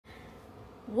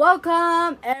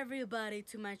Welcome everybody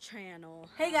to my channel.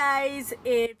 Hey guys,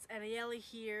 it's Arieli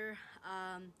here,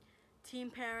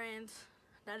 team parent.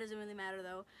 That doesn't really matter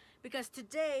though, because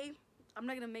today I'm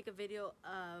not gonna make a video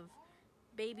of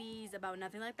babies, about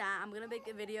nothing like that. I'm gonna make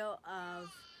a video of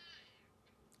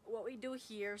what we do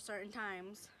here certain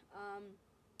times.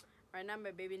 Right now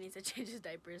my baby needs to change his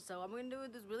diapers, so I'm gonna do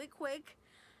this really quick.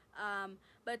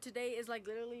 But today is like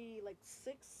literally like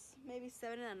 6, maybe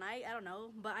 7 in the night, I don't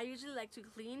know, but I usually like to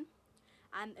clean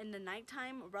and in the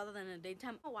nighttime rather than in the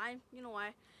daytime. Why? You know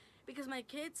why? Because my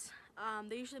kids,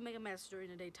 they usually make a mess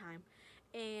during the daytime.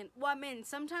 And well, I mean,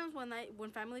 sometimes when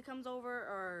family comes over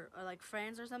or like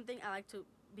friends or something, I like to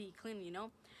be clean, you know.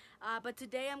 But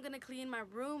today I'm gonna clean my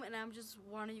room, and I'm just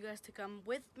wanting you guys to come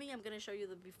with me. I'm gonna show you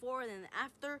the before and then the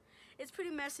after. It's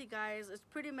pretty messy, guys. It's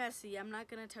pretty messy. I'm not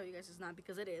gonna tell you guys it's not,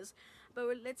 because it is. But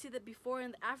let's see the before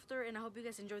and the after, and I hope you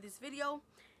guys enjoy this video.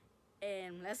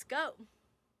 And let's go.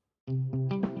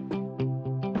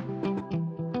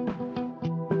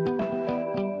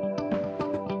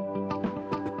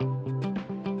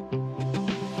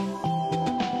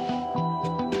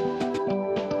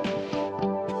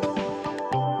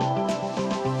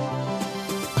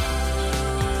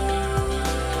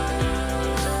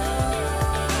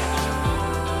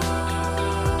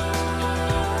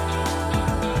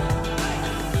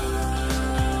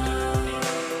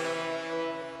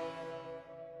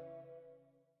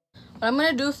 What I'm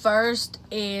gonna do first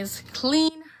is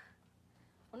clean,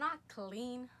 well, not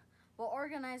clean, but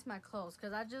organize my clothes,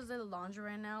 because I just did laundry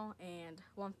right now, and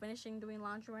well, I'm finishing doing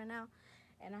laundry right now,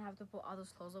 and I have to put all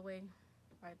those clothes away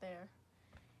right there.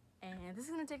 And this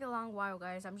is gonna take a long while,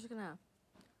 guys. I'm just gonna,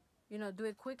 you know, do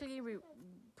it quickly,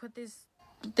 put this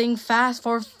thing fast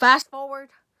forward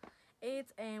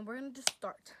it, and we're gonna just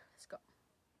start. Let's go.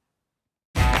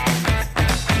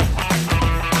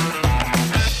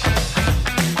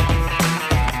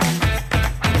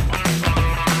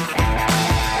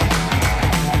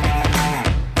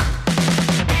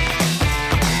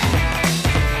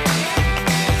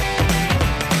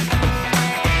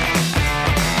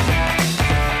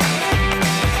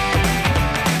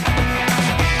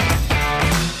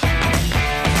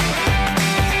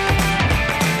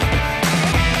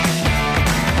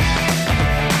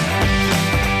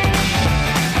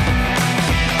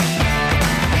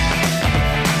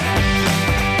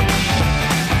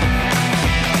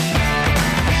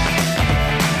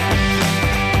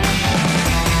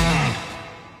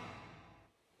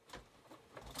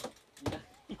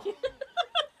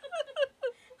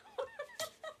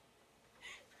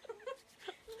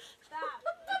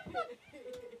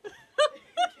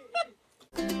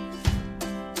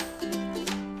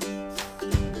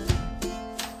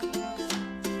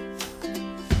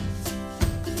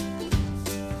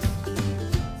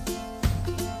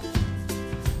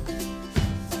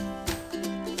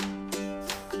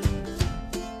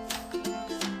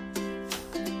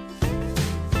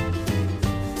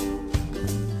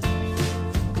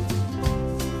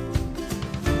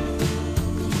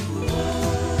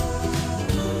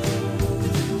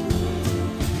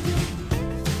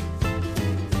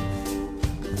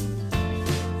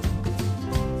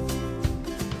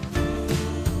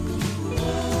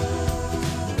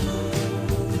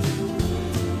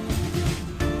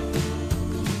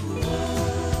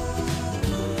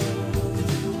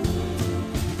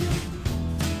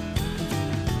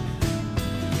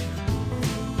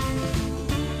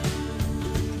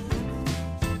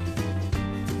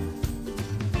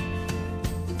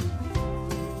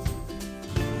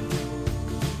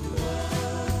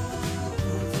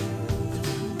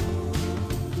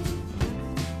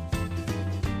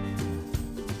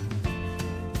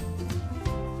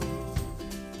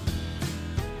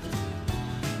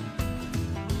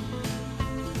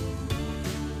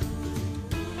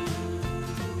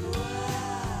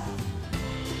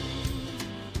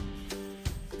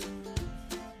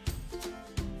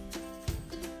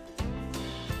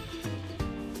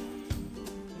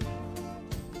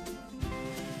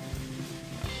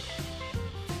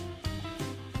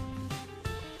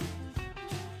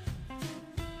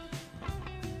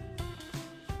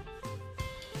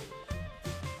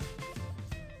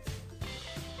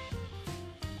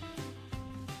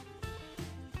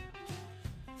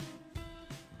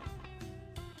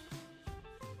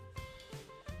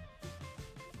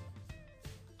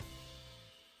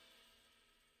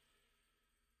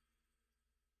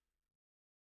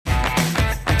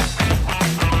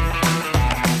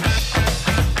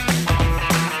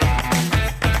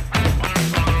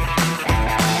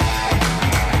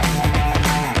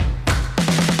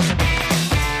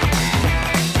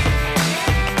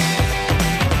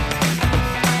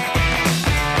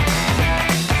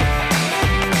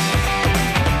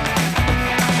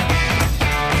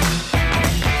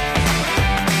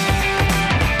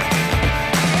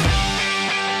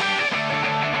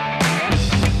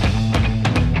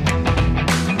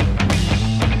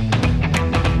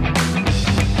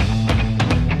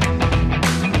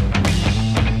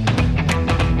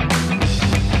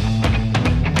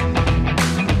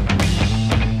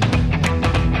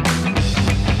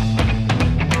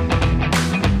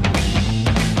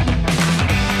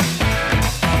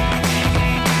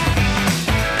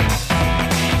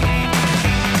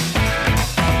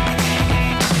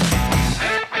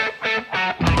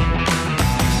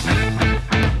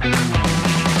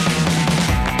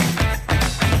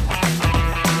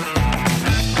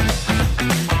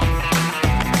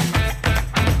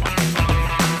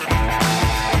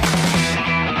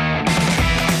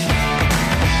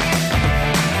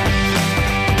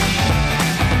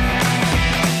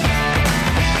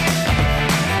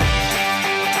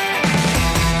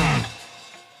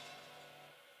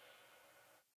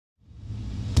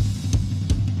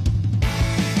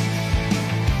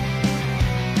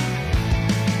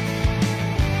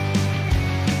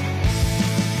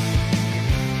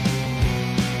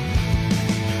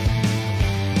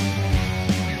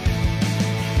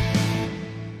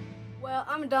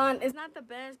 done. It's not the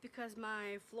best because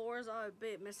my floors are a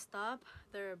bit messed up.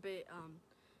 They're a bit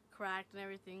cracked and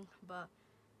everything, but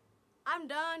I'm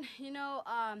done. You know,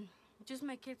 just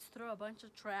my kids throw a bunch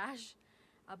of trash,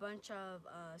 a bunch of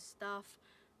stuff,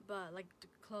 but like the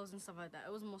clothes and stuff like that.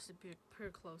 It was mostly pure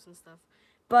clothes and stuff.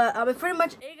 But it's pretty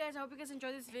much it, guys. I hope you guys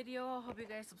enjoyed this video. I hope you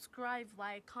guys subscribe,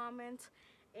 like, comment,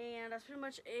 and that's pretty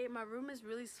much it. My room is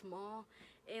really small,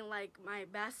 and like my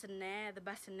bassinet,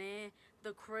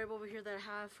 the crib over here that I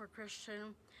have for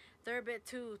Christian, they're a bit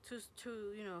too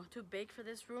big for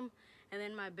this room, and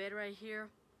then my bed right here.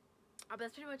 But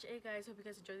that's pretty much it, guys. Hope you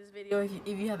guys enjoyed this video.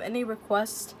 If you have any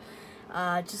requests,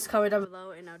 just comment down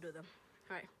below and I'll do them.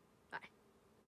 All right.